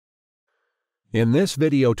In this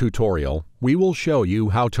video tutorial, we will show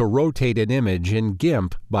you how to rotate an image in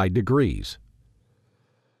GIMP by degrees.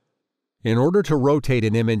 In order to rotate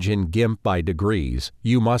an image in GIMP by degrees,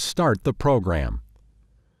 you must start the program.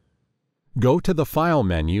 Go to the File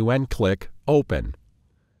menu and click Open.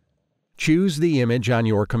 Choose the image on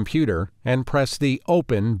your computer and press the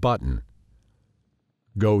Open button.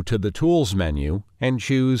 Go to the Tools menu and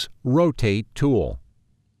choose Rotate Tool.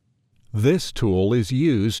 This tool is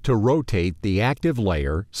used to rotate the active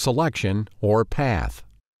layer, selection, or path.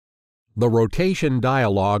 The rotation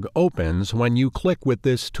dialog opens when you click with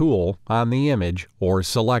this tool on the image or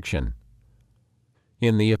selection.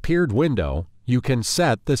 In the appeared window, you can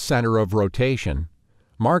set the center of rotation,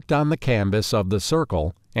 marked on the canvas of the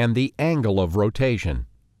circle, and the angle of rotation.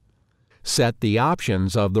 Set the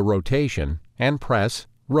options of the rotation and press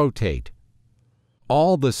Rotate.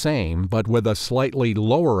 All the same, but with a slightly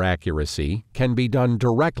lower accuracy, can be done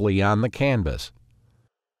directly on the canvas.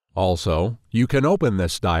 Also, you can open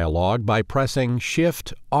this dialog by pressing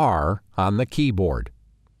Shift+R on the keyboard.